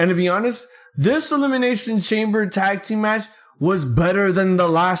 And to be honest, this Elimination Chamber tag team match was better than the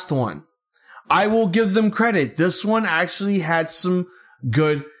last one. I will give them credit. This one actually had some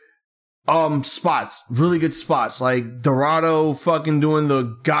good, spots. Really good spots. Like Dorado fucking doing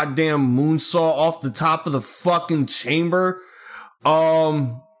the goddamn moonsault off the top of the fucking chamber.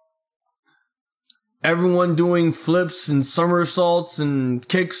 Everyone doing flips and somersaults and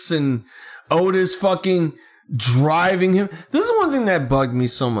kicks, and Otis fucking driving him. This is one thing that bugged me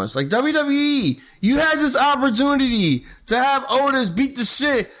so much. Like, WWE, you had this opportunity to have Otis beat the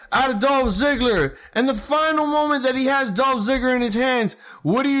shit out of Dolph Ziggler, and the final moment that he has Dolph Ziggler in his hands,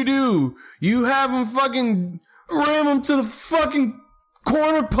 what do? You have him fucking ram him to the fucking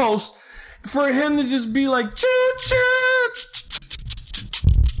corner post for him to just be like, choo choo,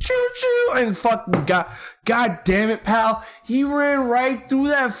 choo choo, and fucking God damn it, pal. He ran right through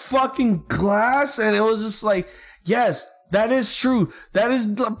that fucking glass, and it was just like, yes, that is true. That is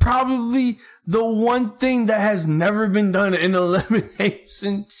probably the one thing that has never been done in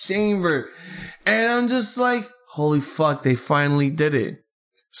Elimination Chamber. And I'm just like, holy fuck, they finally did it.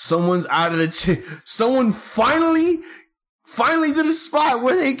 someone's out of the someone finally did a spot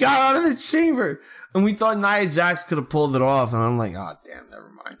where they got out of the chamber. And we thought Nia Jax could have pulled it off. And I'm like, oh, damn, never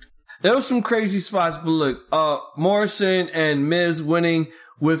mind. There was some crazy spots, but look, Morrison and Miz winning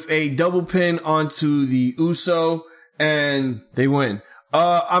with a double pin onto the Uso, and they win.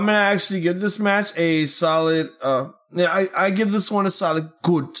 I'm gonna actually give this match a solid, I give this one a solid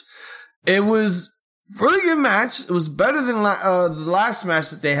good. It was a really good match. It was better than the last match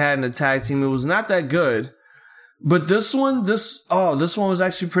that they had in the tag team. It was not that good. But this one was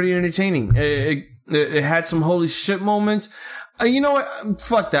actually pretty entertaining. It had some holy shit moments. You know what?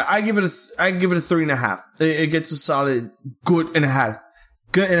 Fuck that. I give it a 3.5. It gets a solid good and a half.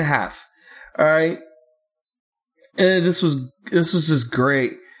 Good and a half. All right. And this was just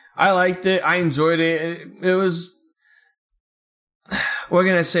great. I liked it. I enjoyed it. It was, what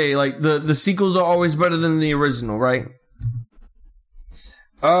can I say? Like the sequels are always better than the original, right?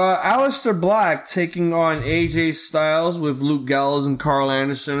 Aleister Black taking on AJ Styles with Luke Gallows and Carl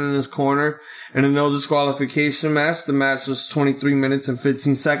Anderson in his corner in a no disqualification match. The match was 23 minutes and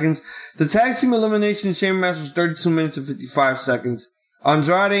 15 seconds. The tag team elimination chamber match was 32 minutes and 55 seconds.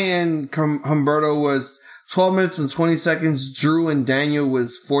 Andrade and Humberto was 12 minutes and 20 seconds. Drew and Daniel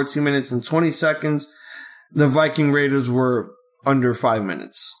was 14 minutes and 20 seconds. The Viking Raiders were under 5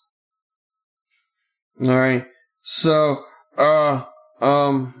 minutes. Alright. So, where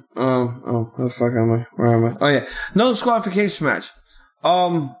the fuck am I? Where am I? Oh yeah. No disqualification match.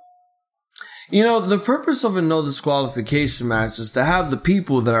 You know, the purpose of a no disqualification match is to have the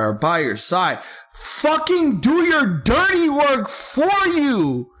people that are by your side fucking do your dirty work for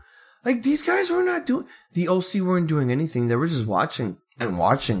you. Like, these guys were not doing, the OC weren't doing anything. They were just watching and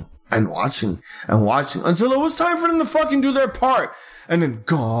watching and watching and watching until it was time for them to fucking do their part. And then,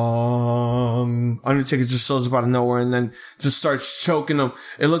 gong. Undertaker just shows up out of nowhere and then just starts choking them.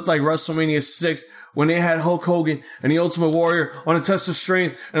 It looked like WrestleMania 6 when they had Hulk Hogan and the Ultimate Warrior on a test of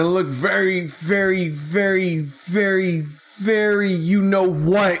strength. And it looked very, very, very, very, very, you know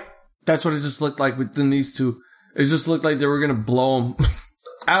what? That's what it just looked like within these two. It just looked like they were going to blow them.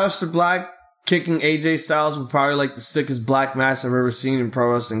 Aleister Black kicking AJ Styles was probably like the sickest black match I've ever seen in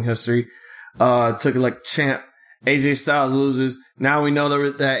pro wrestling history. Took it like a champ. AJ Styles loses. Now we know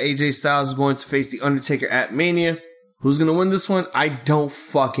that AJ Styles is going to face The Undertaker at Mania. Who's going to win this one? I don't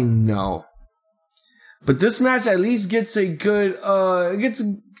fucking know. But this match at least gets a good, it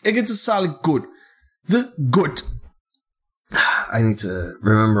gets a solid good. The good. I need to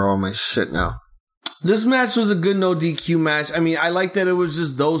remember all my shit now. This match was a good no DQ match. I mean, I like that it was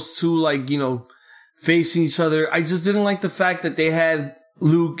just those two, like, you know, facing each other. I just didn't like the fact that they had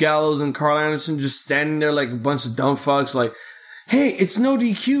Luke Gallows and Carl Anderson just standing there like a bunch of dumb fucks. Like, hey, it's no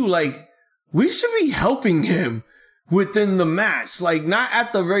DQ. Like, we should be helping him within the match. Like, not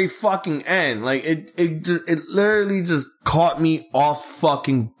at the very fucking end. Like, it literally just caught me off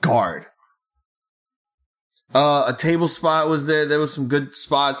fucking guard. A table spot was there. There was some good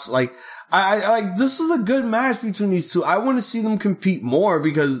spots. Like, I like, this was a good match between these two. I want to see them compete more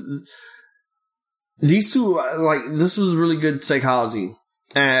because these two, like, this was really good psychology.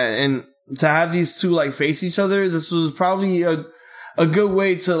 And to have these two, like, face each other, this was probably a good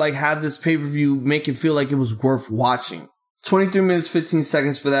way to, like, have this pay-per-view make it feel like it was worth watching. 23 minutes, 15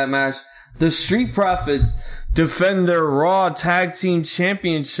 seconds for that match. The Street Profits defend their Raw Tag Team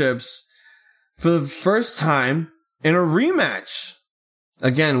Championships for the first time in a rematch.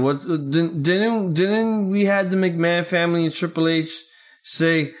 Again, didn't we had the McMahon family and Triple H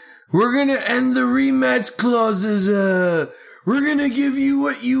say, we're gonna end the rematch clauses, we're gonna give you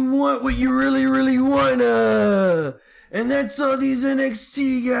what you want, what you really, really want, and that's all these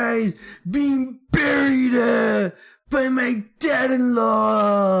NXT guys being buried, by my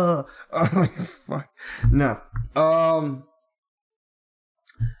dad-in-law. Oh, fuck. No.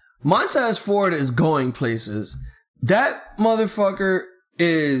 Montez Ford is going places. That motherfucker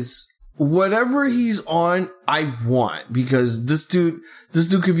is whatever he's on, I want, because this dude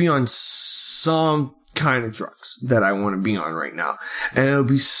could be on some kind of drugs that I want to be on right now, and it'll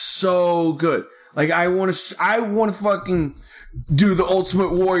be so good. Like, I want to fucking do the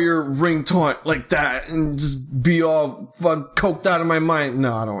Ultimate Warrior ring taunt like that and just be all fucking coked out of my mind.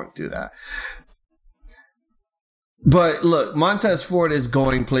 No, I don't want to do that. But look, Montez Ford is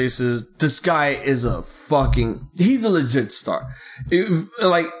going places. This guy is he's a legit star.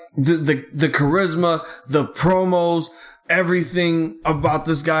 Like, the charisma, the promos, everything about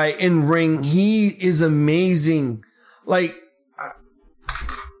this guy in ring, he is amazing. Like,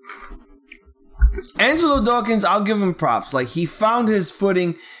 Angelo Dawkins, I'll give him props. Like, he found his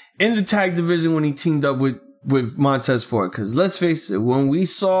footing in the tag division when he teamed up with with Montez Ford. Because let's face it, when we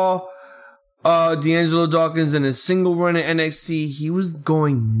saw D'Angelo Dawkins in a single run at NXT, he was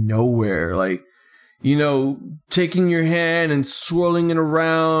going nowhere. Like, you know, taking your hand and swirling it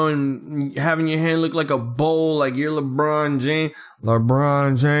around and having your hand look like a bowl, like you're LeBron James. No,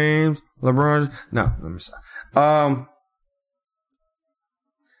 let me stop.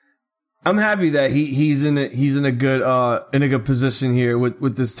 I'm happy that he's in a good position here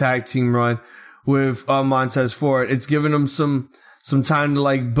with this tag team run with Montez Ford. It's given him some time to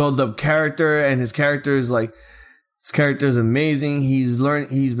like build up character, and his character is amazing. He's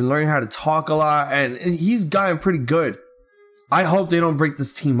been learning how to talk a lot, and he's gotten pretty good. I hope they don't break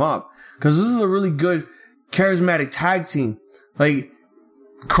this team up, because this is a really good charismatic tag team. Like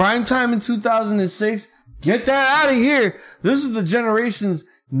Crime Time in 2006, get that out of here. This is the generation's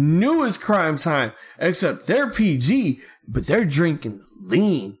newest Crime Time, except they're PG, but they're drinking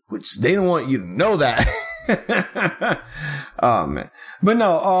lean, which they don't want you to know that. Oh man. But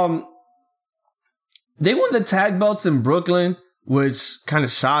no, they won the tag belts in Brooklyn, which kind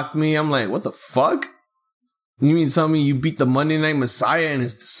of shocked me. I'm like, what the fuck? You mean to tell me you beat the Monday Night Messiah and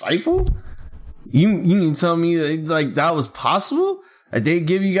his disciple? You mean to tell me that, like, that was possible? That they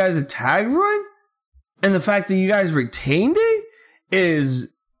give you guys a tag run? And the fact that you guys retained it is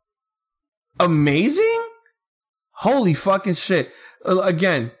amazing? Holy fucking shit.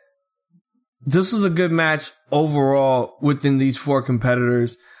 Again, this was a good match overall within these four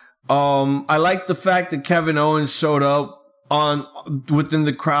competitors. I like the fact that Kevin Owens showed up within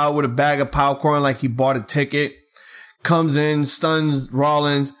the crowd with a bag of popcorn like he bought a ticket. Comes in, stuns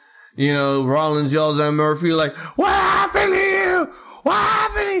Rollins. You know, Rollins yells at Murphy like, "What happened to you? What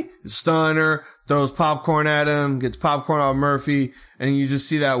happened to you?" Stunner, throws popcorn at him, gets popcorn on Murphy, and you just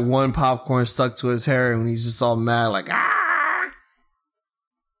see that one popcorn stuck to his hair, and he's just all mad like, ah!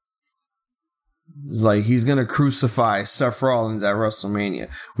 It's like he's gonna crucify Seth Rollins at WrestleMania.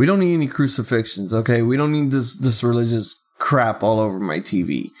 We don't need any crucifixions, okay? We don't need this religious crap all over my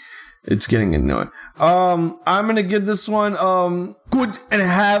TV. It's getting annoying. I'm gonna give this one good and a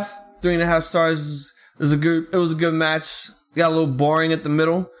half, 3.5 stars. It was a good match. Got a little boring at the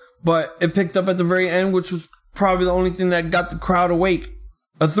middle, but it picked up at the very end, which was probably the only thing that got the crowd awake.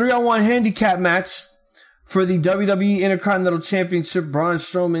 A 3-on-1 handicap match for the WWE Intercontinental Championship. Braun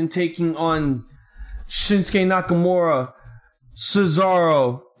Strowman taking on Shinsuke Nakamura,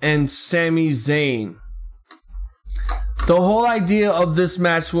 Cesaro, and Sami Zayn. The whole idea of this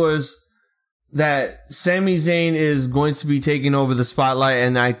match was that Sami Zayn is going to be taking over the spotlight,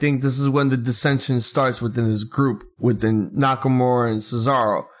 and I think this is when the dissension starts within his group, within Nakamura and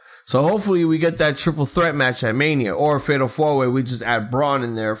Cesaro. So hopefully we get that triple threat match at Mania, or Fatal 4-Way. We just add Braun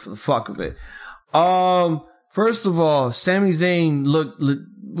in there for the fuck of it. First of all, Sami Zayn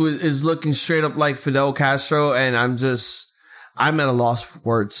is looking straight up like Fidel Castro, and I'm at a loss for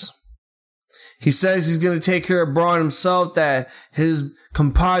words. He says he's going to take care of Braun himself, that his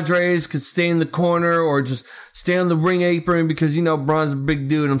compadres could stay in the corner or just stay on the ring apron because, you know, Braun's a big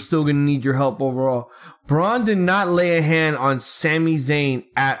dude. I'm still going to need your help overall. Braun did not lay a hand on Sami Zayn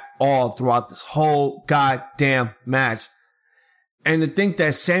at all throughout this whole goddamn match. And to think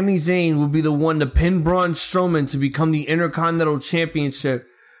that Sami Zayn would be the one to pin Braun Strowman to become the Intercontinental Championship.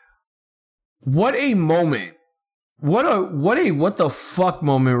 What a moment. What the fuck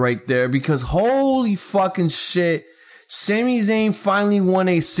moment right there, because holy fucking shit, Sami Zayn finally won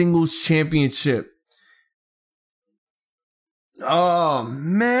a singles championship. Oh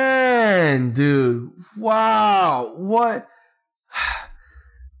man, dude. Wow. What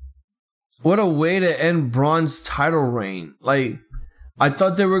a way to end Braun's title reign. Like, I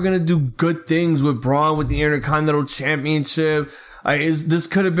thought they were going to do good things with Braun with the Intercontinental Championship. This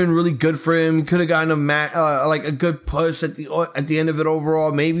could have been really good for him. He could have gotten a good push at the end of it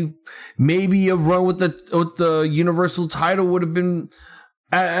overall. Maybe a run with the Universal title would have been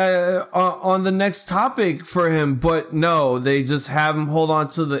on the next topic for him. But no, they just have him hold on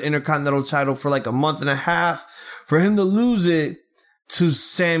to the Intercontinental title for like a month and a half for him to lose it to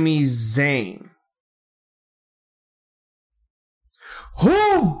Sami Zayn.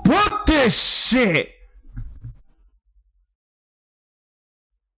 Who booked this shit?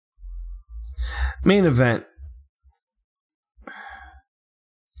 Main event.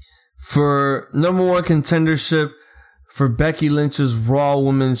 For number one contendership for Becky Lynch's Raw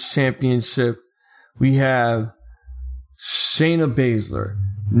Women's Championship, we have Shayna Baszler,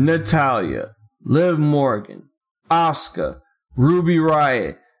 Natalya, Liv Morgan, Asuka, Ruby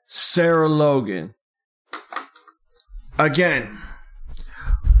Riott, Sarah Logan. Again,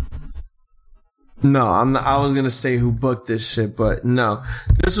 no, I was going to say who booked this shit, but no.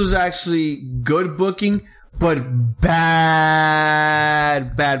 This was actually good booking, but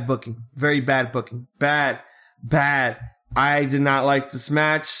bad booking. Very bad booking. Bad. I did not like this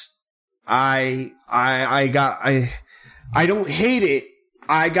match. I don't hate it.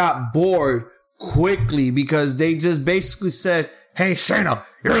 I got bored quickly because they just basically said, hey, Shayna,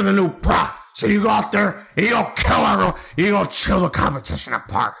 you're the new Brock. So you go out there and you go kill everyone. You go chill the competition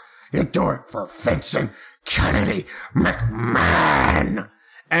apart. You do it for Vincent Kennedy McMahon.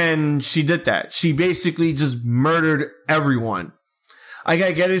 And she did that. She basically just murdered everyone. Like,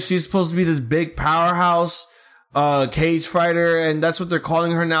 I get it. She's supposed to be this big powerhouse, cage fighter. And that's what they're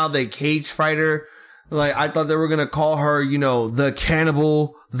calling her now. The cage fighter. Like, I thought they were going to call her, you know, the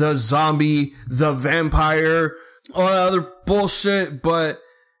cannibal, the zombie, the vampire, all that other bullshit. But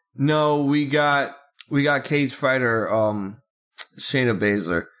no, we got cage fighter, Shayna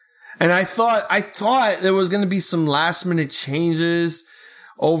Baszler. And I thought there was going to be some last minute changes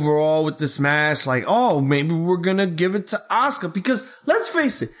overall with this match. Like, oh, maybe we're going to give it to Asuka, because let's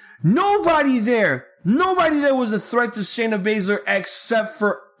face it, nobody there was a threat to Shayna Baszler except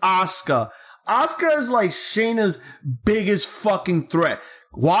for Asuka. Asuka is like Shayna's biggest fucking threat.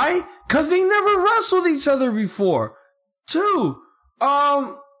 Why? Cause they never wrestled each other before. 2,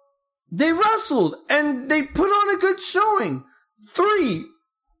 they wrestled and they put on a good showing. 3,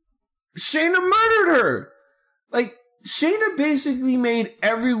 Shayna murdered her. Like, Shayna basically made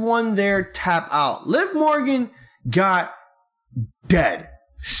everyone there tap out. Liv Morgan got dead.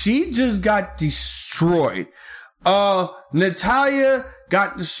 She just got destroyed. Natalya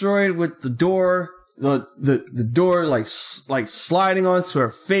got destroyed with the door, the door like sliding onto her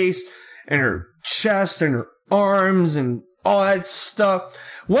face and her chest and her arms and all that stuff.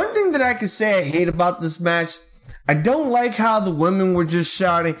 One thing that I could say I hate about this match, I don't like how the women were just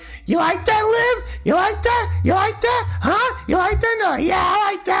shouting, you like that, Liv? You like that? You like that? Huh? You like that? No, yeah,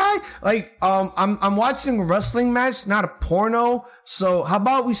 I like that. Like, I'm watching a wrestling match, not a porno. So how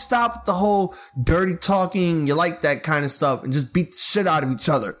about we stop with the whole dirty talking, you like that kind of stuff, and just beat the shit out of each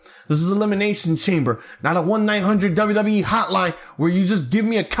other. This is Elimination Chamber, not a 1-900 WWE hotline where you just give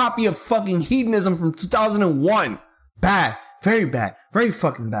me a copy of fucking Hedonism from 2001. Bad. Very bad. Very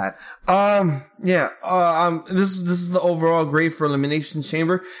fucking bad. This is the overall grade for Elimination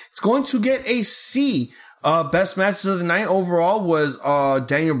Chamber. It's going to get a C. Best matches of the night overall was,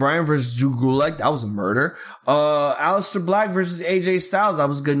 Daniel Bryan versus Drew Gulak. That was a murder. Aleister Black versus AJ Styles. That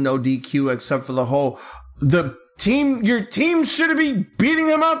was good, no DQ, except for your team should be beating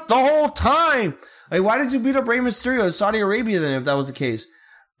him up the whole time. Like, why did you beat up Rey Mysterio in Saudi Arabia then, if that was the case?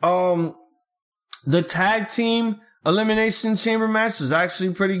 The tag team Elimination Chamber match was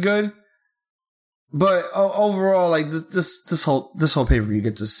actually pretty good, but overall, like this whole pay-per-view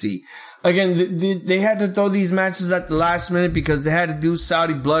gets a C. Again, they had to throw these matches at the last minute because they had to do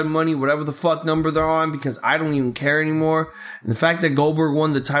Saudi Blood Money, whatever the fuck number they're on, because I don't even care anymore. And the fact that Goldberg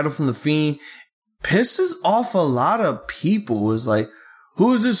won the title from The Fiend pisses off a lot of people. It's like,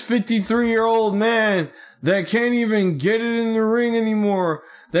 who is this 53-year-old man that can't even get it in the ring anymore,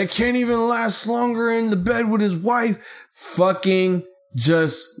 that can't even last longer in the bed with his wife, fucking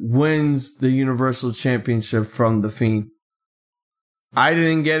just wins the Universal Championship from The Fiend? I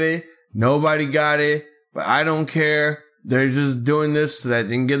didn't get it. Nobody got it, but I don't care. They're just doing this so that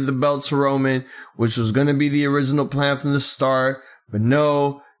they can give the belt to Roman, which was going to be the original plan from the start. But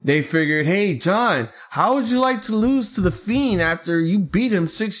no, they figured, hey, John, how would you like to lose to The Fiend after you beat him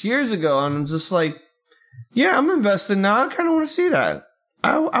 6 years ago? And I'm just like, yeah, I'm invested now. I kind of want to see that.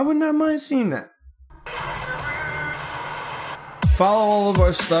 I would not mind seeing that. Follow all of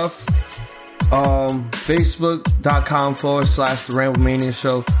our stuff. Facebook.com/The Ramblemania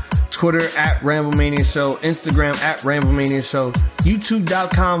Show. Twitter @Ramblemania Show. Instagram @Ramblemania Show.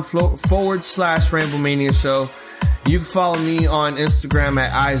 YouTube.com/Ramblemania Show. You can follow me on Instagram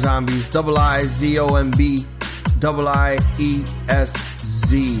 @iZombies, IZombies,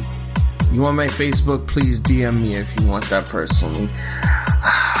 You want my Facebook? Please DM me if you want that personally.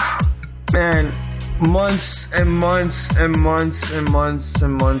 Man, months and months and months and months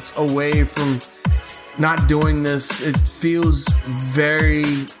and months away from not doing this. It feels very,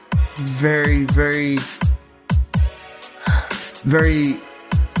 very, very, very...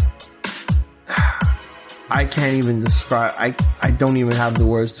 I can't even describe. I don't even have the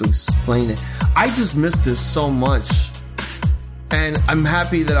words to explain it. I just miss this so much. And I'm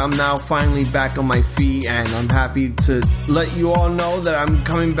happy that I'm now finally back on my feet, and I'm happy to let you all know that I'm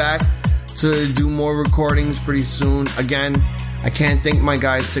coming back to do more recordings pretty soon. Again, I can't thank my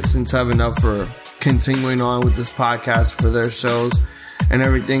guys 6 and 7 enough for continuing on with this podcast for their shows and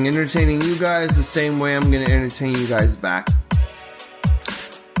everything, entertaining you guys the same way I'm going to entertain you guys back.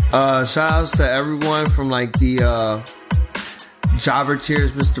 Shout outs to everyone from like the Jobber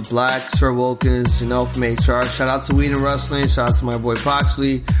Tiers, Mr. Black, Sir Wilkins, Janelle from HR. Shout out to Weed and Wrestling. Shout out to my boy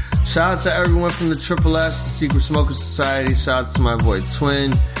Poxley. Shout out to everyone from the Triple S, the Secret Smoker Society. Shout out to my boy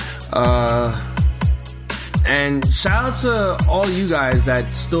Twin. And shout out to all you guys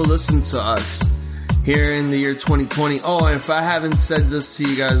that still listen to us here in the year 2020. Oh, and if I haven't said this to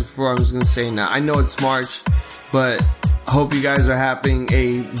you guys before, I'm just going to say now. I know it's March, but I hope you guys are having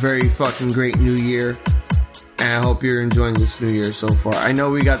a very fucking great new year. And I hope you're enjoying this new year so far. I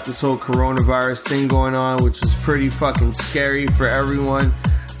know we got this whole coronavirus thing going on, which is pretty fucking scary for everyone.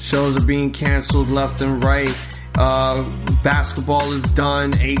 Shows are being canceled left and right. Basketball is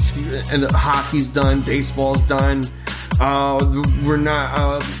done. And hockey's done. Baseball's done.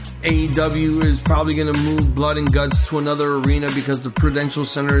 AEW is probably going to move Blood and Guts to another arena because the Prudential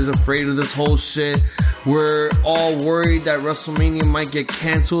Center is afraid of this whole shit. We're all worried that WrestleMania might get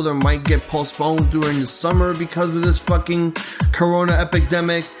canceled or might get postponed during the summer because of this fucking corona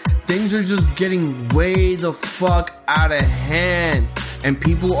epidemic. Things are just getting way the fuck out of hand. And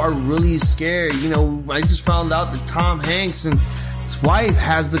people are really scared. You know, I just found out that Tom Hanks and his wife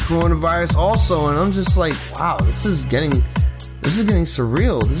has the coronavirus also. And I'm just like, wow, this is getting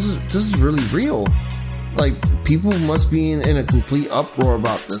surreal. This is really real. Like, people must be in a complete uproar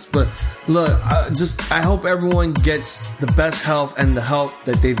about this. But look, I hope everyone gets the best health and the help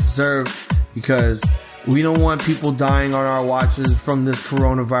that they deserve, because we don't want people dying on our watches from this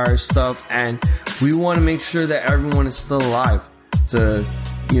coronavirus stuff, and we want to make sure that everyone is still alive to,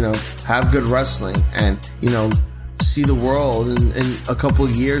 you know, have good wrestling and, you know, see the world in a couple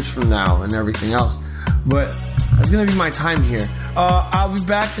of years from now and everything else. But that's gonna be my time here. I'll be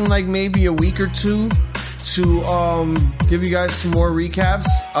back in like maybe a week or two to give you guys some more recaps.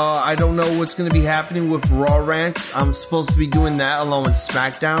 I don't know what's gonna be happening with Raw Rants. I'm supposed to be doing that along with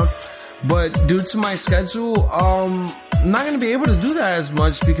SmackDown, but due to my schedule, I'm not gonna be able to do that as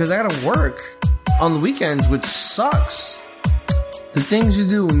much because I gotta work on the weekends, which sucks. The things you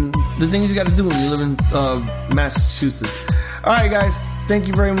gotta do when you live in Massachusetts. Alright guys, thank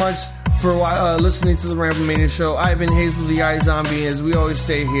you very much for listening to the Ramble Mania Show. I've been Hazel the Eye Zombie, as we always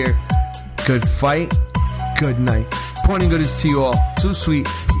say here, good fight, good night. Pointing goodies to you all. Too sweet.